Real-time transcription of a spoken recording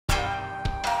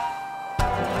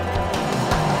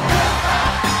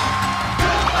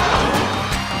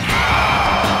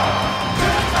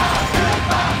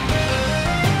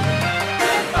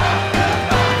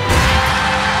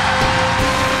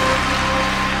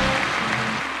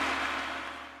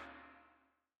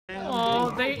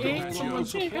ate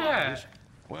someone's cat.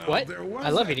 Well, What? there was I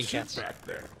love that eating ship cats. back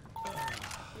there.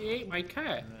 He ate my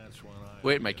cat. That's when I...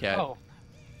 Wait, my cat. Oh.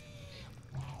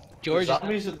 George,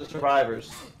 Zombies are the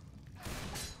survivors.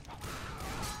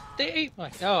 they ate my.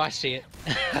 Oh, I see it.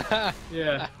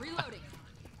 Yeah. Reloading.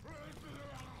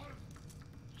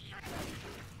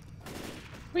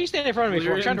 What are you standing in front of me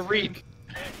for? I'm trying to read.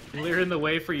 Clear in the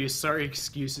way for you. Sorry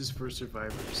excuses for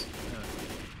survivors.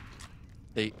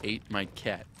 They ate my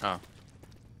cat. Oh.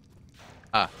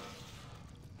 Ah.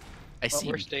 I see.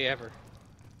 Worst day ever.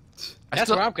 I That's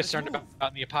still, what I'm concerned about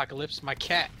in the apocalypse. My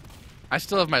cat. I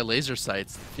still have my laser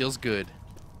sights. Feels good.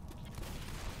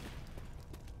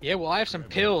 Yeah, well, I have some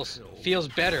pills. Feels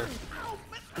better.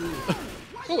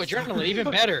 Oh, adrenaline, even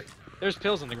better. There's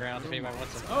pills on the ground if anybody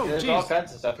wants them. Oh, There's all jeez.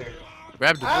 kinds of stuff here.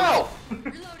 Grab the Ow!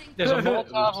 Reloading. There's a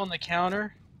Molotov on the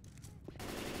counter.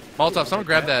 Molotov. Someone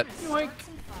grab that. Yoink.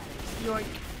 Yoink.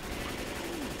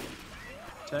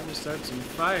 Time to start some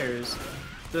fires.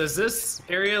 Does this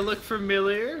area look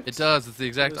familiar? It does. It's the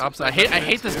exact opposite. I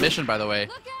hate this mission, by the way.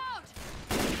 Look out.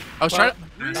 I was trying.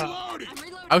 Reloading! I'm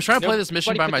reloading. I was trying to play this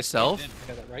mission Nobody by put the myself. keys in. I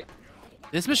got that right.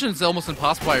 This mission is almost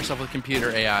impossible by yourself with computer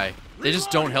AI. They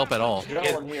just don't help at all.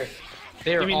 Adrenaline here.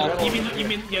 They're You mean, all.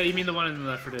 you mean the one in the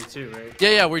Left 4 Dead 2, right?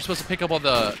 Yeah, where you're supposed to pick up all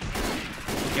the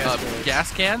Gas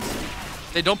gas cans.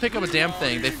 They don't pick up a damn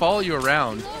thing. They follow you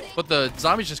around, but the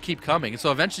zombies just keep coming.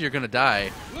 So eventually you're gonna die.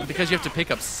 And because you have to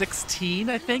pick up 16,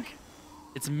 I think.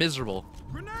 It's miserable.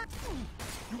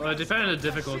 Well, depending on the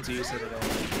difficulty, you said it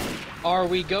all. Are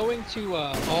we going to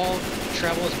all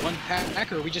travel as one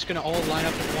pack, or are we just going to all line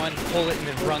up in one, pull it, and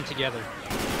then run together?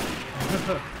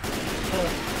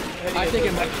 I think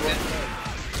it might be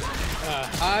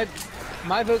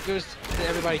my vote goes to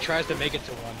everybody tries to make it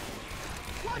to one,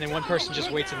 and then one person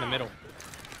just waits in the middle.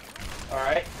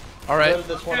 Alright. All right. Go to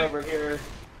this one over here.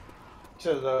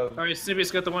 To the... Alright, Snoopy's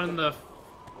got the one in the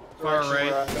far direction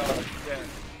where right.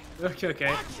 I'm going.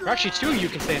 Okay. Or actually, two of you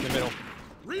can stay in the middle.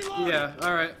 Yeah,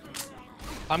 alright.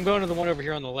 I'm going to the one over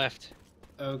here on the left.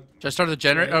 Oh, Should I start the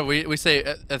generator? Oh, we say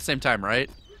at the same time, right?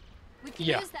 We can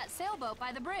Yeah. use that sailboat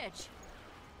by the bridge.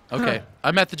 Okay.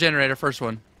 I'm at the generator, first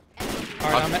one.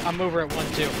 All right, I'm over at one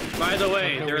too. by the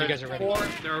way, know there when you are guys are ready.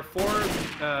 four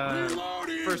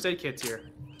first aid kits here.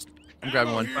 I'm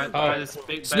grabbing one. By this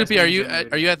big, Snoopy, by are this you main at,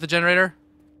 generator. are you at the generator?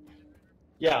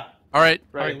 Yeah. All right.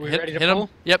 All right, we Hit, ready to hit 'em. pull?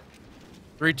 Yep.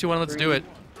 3, 2, 1. Let's do it.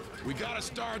 We gotta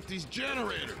start these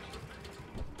generators.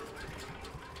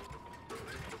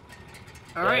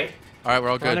 Alright. All right, we're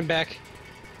all Running good. back.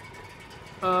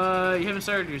 You haven't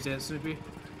started yours yet, Snoopy.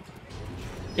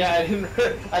 Yeah, I didn't...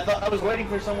 I thought I was waiting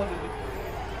for someone to...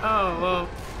 Oh, well.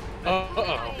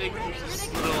 Uh-oh. I think there's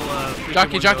this little,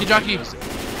 Jockey, freaking jockey, window. jockey.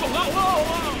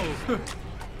 Whoa!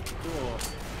 Cool.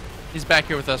 He's back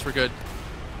here with us. We're good.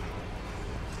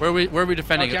 Where are we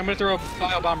defending Okay, it? I'm gonna throw a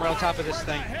file bomb right on top of this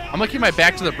thing. I'm gonna keep my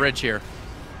back to the bridge here.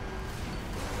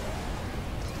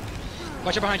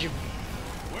 Watch out behind you.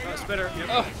 Spitter. Yep.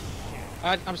 Oh,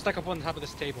 I'm stuck up on the top of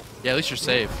this table. Yeah, at least you're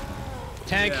safe.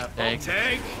 Tank. Yeah. Tank.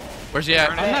 Tank. Where's he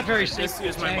at? I'm not very safe.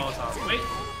 This is my Tank. Molotov. Wait.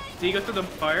 Did he go through the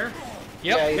fire?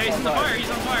 Yep. Yeah, Yeah, he's in the on fire. He's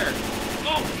on fire.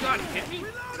 Oh, God, he hit me?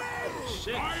 Oh,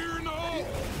 shit. Fire no!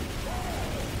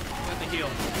 Got the heal.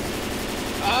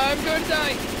 I'm going to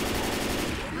die.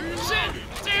 Shit!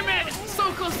 Damn it!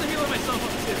 So close to healing myself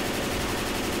up, too.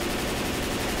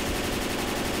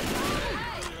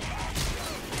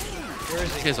 Where is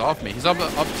This he? guy's off me. He's up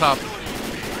top.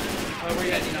 Oh, where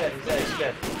you at? He's dead, he's dead, he's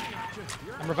dead.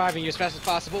 I'm reviving you as fast as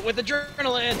possible with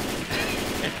adrenaline.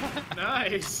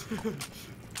 Nice.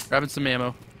 Grabbing some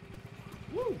ammo.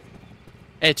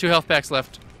 Hey, 2 health packs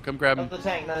left. Come grab Not them. the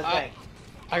tank, not the tank.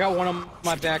 I got one on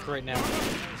my back right now.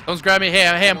 Someone's grabbing me. Hey,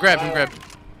 I'm grabbed. I'm grabbed.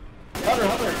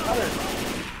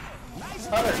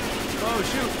 Hunter. Oh,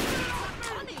 shoot.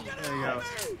 There you go.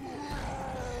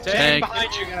 Tank.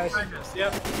 Behind you guys.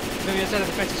 Yep. He's on the other side of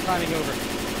the fence. He's climbing over.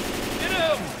 Get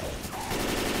him!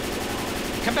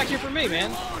 Come back here for me,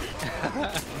 man.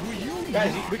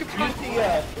 Guys, We can use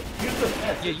the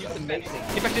fence. Yeah, use the net. amazing.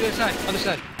 Get back to the other side. Other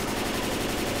side.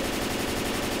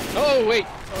 Oh, wait.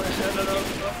 Oh, no.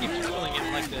 Keep pulling it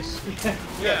like this.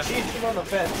 Yeah, she's him on the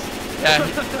fence. Yeah,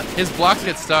 his blocks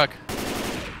get stuck.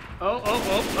 Oh.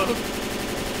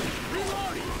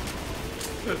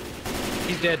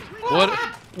 He's dead.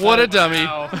 What a dummy.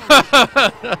 Wow.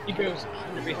 He goes.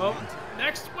 Oh,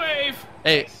 next wave.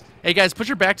 Hey guys, put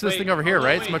your back to this Wait, thing over here, hold on,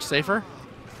 right? It's wait. much safer.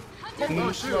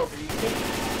 Oh, shoot. Oh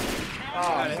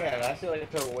man, I feel like I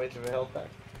took way too much health back.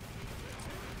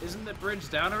 Isn't the bridge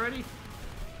down already?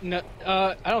 No,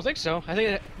 I don't think so. I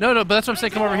think. No, but that's what I'm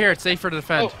saying. Come over here. It's safer to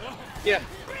defend. Oh, yeah.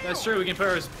 That's true. We can put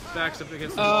our backs up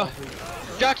against the wall.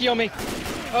 Jockey on me.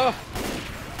 Oh,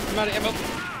 I'm out of ammo.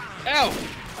 Ow.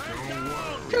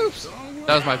 Coops.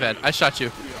 That was my bad. I shot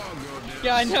you.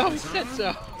 Yeah, I know. He said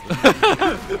so.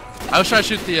 I was trying to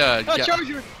shoot the. Oh, yeah.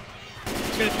 Charger.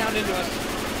 It's gonna pound into us.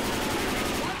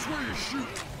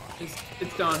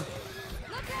 It's done.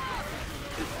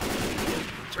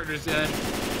 Charger's dead.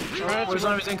 More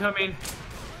zombies incoming.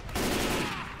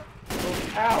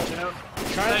 Ow!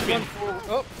 Trying to run forward.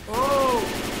 Oh. Oh!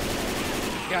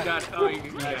 Got it. Oh,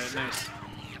 you got it. Nice.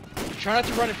 Try not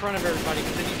to run in front of everybody,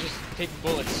 because then you just take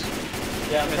bullets.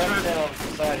 Yeah, I'm trying to stand on the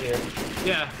side here.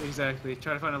 Yeah, exactly.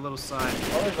 Try to find a little side.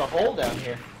 Oh, there's a hole down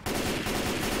here.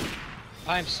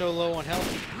 I am so low on health.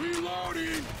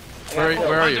 Reloading.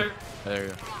 Where are you? Hunter. There you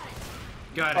go.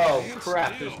 Got it. Oh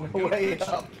crap! There's no way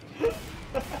up.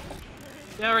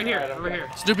 Yeah, right here. Alright, Over here.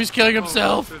 Snoopy's killing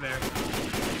himself. Through there.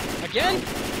 Again?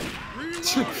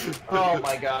 Oh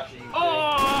my gosh.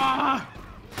 Oh!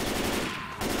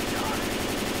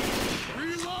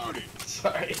 Reloading.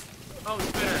 Sorry. Oh, the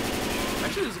spinner.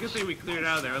 Actually, it's a good thing we cleared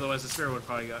out of there. Otherwise, the spinner would have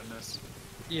probably gotten us.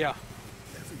 Yeah.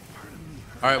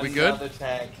 All right, we good? Another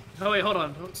tank. Oh wait, hold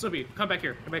on. Snoopy, come back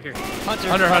here. Come back here. Hunter.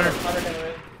 Hunter. Hunter came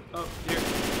in. Oh, here.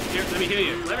 Here, let me heal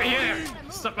you. Let me heal you.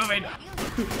 Stop moving.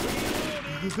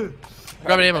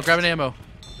 Grab an ammo. Grab an ammo.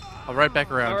 I'll right back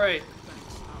around. All right.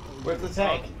 Where's the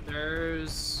tank?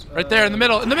 There's. Right there in the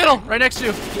middle. In the middle. Right next to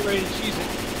you. Get ready to cheese it.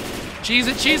 Cheese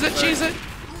it. Cheese it. Cheese it.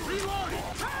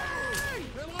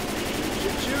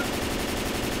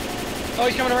 Oh,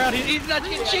 he's coming around. He's not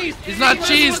getting cheesed. He's not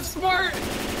cheesed. Smart.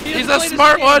 He's a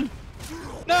smart one.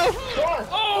 No.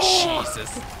 Oh!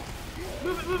 Jesus.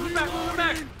 Move it back. Move it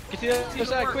back. Get to the other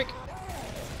side, quick.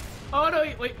 Oh no!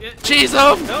 Wait. Cheese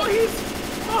him. No, he's.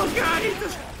 Oh god, he's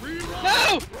just.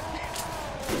 No.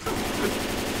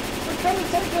 The cover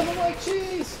tank doesn't like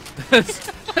cheese.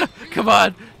 Come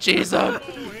on. Cheese him.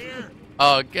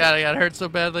 Oh god, I got hurt so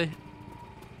badly.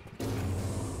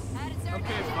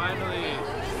 Okay, finally.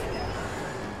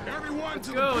 Everyone Let's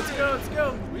to go. the Let's go. Let's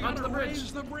go. Onto the bridge.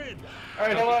 raise the bridge. All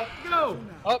right, hold on. Go.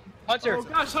 Oh, Hunter. Oh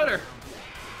gosh, Hunter.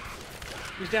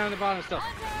 He's down in the bottom still.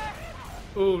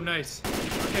 Oh, nice.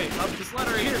 Okay, up this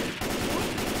ladder right here.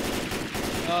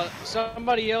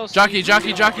 Somebody else. Jockey.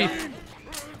 Jockey.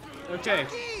 Okay.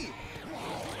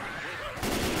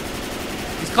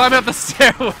 He's climbing up the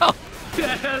stairwell.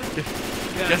 Yes.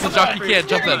 Guess the jockey can't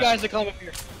jump I dare you in. guys to come up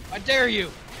here. I dare you.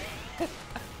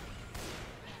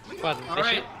 All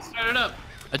right, start it up.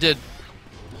 I did.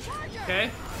 Okay.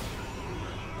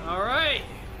 All right.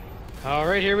 All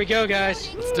right, here we go,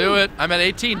 guys. Let's do it. I'm at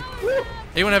 18.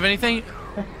 Anyone have anything?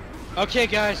 Okay,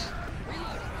 guys.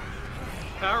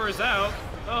 Power's out.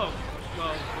 Oh,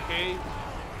 well, okay.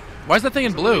 Why is that thing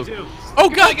in blue? What do we do? Oh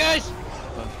Goodbye, god! guys.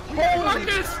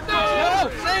 Markus, no! No,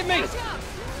 save me.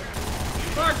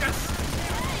 Markus!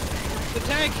 The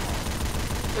tank.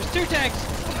 There's 2 tanks.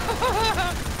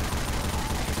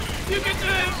 You can do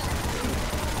it!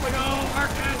 No,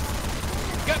 Markus!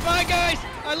 Goodbye, guys.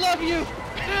 I love you.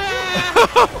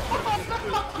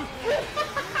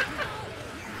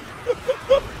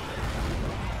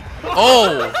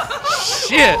 Oh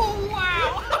shit! Oh,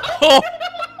 wow!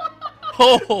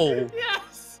 Oh, oh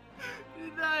Yes!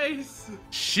 Nice!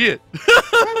 shit!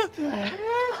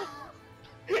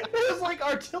 It was like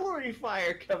artillery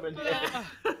fire coming in.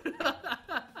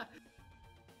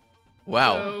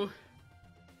 Wow. So,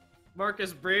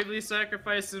 Markus bravely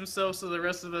sacrificed himself so the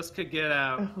rest of us could get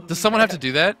out. Does someone have to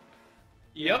do that?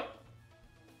 Yep.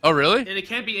 Oh really? And it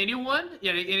can't be anyone.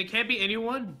 Yeah, and it can't be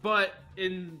anyone, but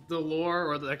in the lore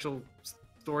or the actual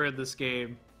story of this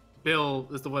game, Bill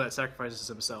is the one that sacrifices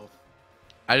himself.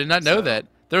 I did not know that.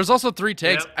 There was also 3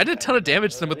 tanks. Yep. I did a ton of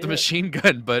damage to them with the machine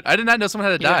gun, but I did not know someone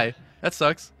had to die. That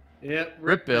sucks. Yep.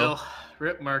 Rip Bill.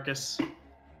 Rip Markus.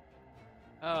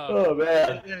 Oh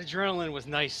man. That adrenaline was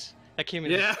nice. That came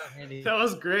in Yeah, handy. that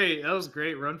was great. That was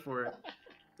great. Run for it.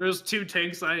 There's 2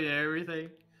 tanks on you and everything.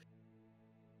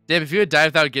 Damn, if you had died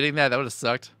without getting that, that would have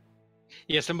sucked.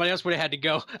 Yeah, somebody else would have had to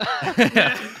go.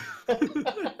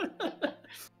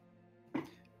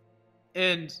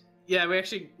 And yeah, we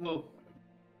actually, well,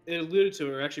 it alluded to it,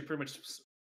 or actually pretty much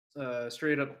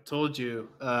straight up told you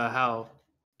how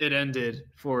it ended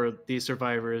for these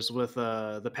survivors with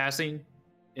the passing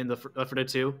in the Left 4 Dead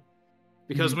 2.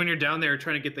 Because when you're down there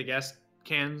trying to get the gas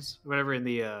cans, whatever, in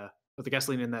the with the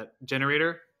gasoline in that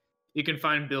generator, you can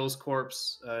find Bill's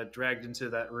corpse dragged into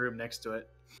that room next to it.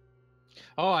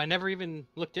 Oh, I never even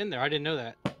looked in there. I didn't know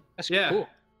that. That's Yeah. cool.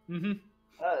 Mm-hmm.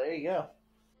 Oh, there you go.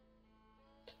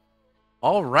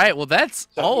 All right, well that's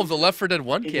So all of the Left 4 Dead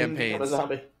 1 He didn't become a campaigns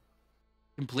zombie.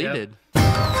 completed.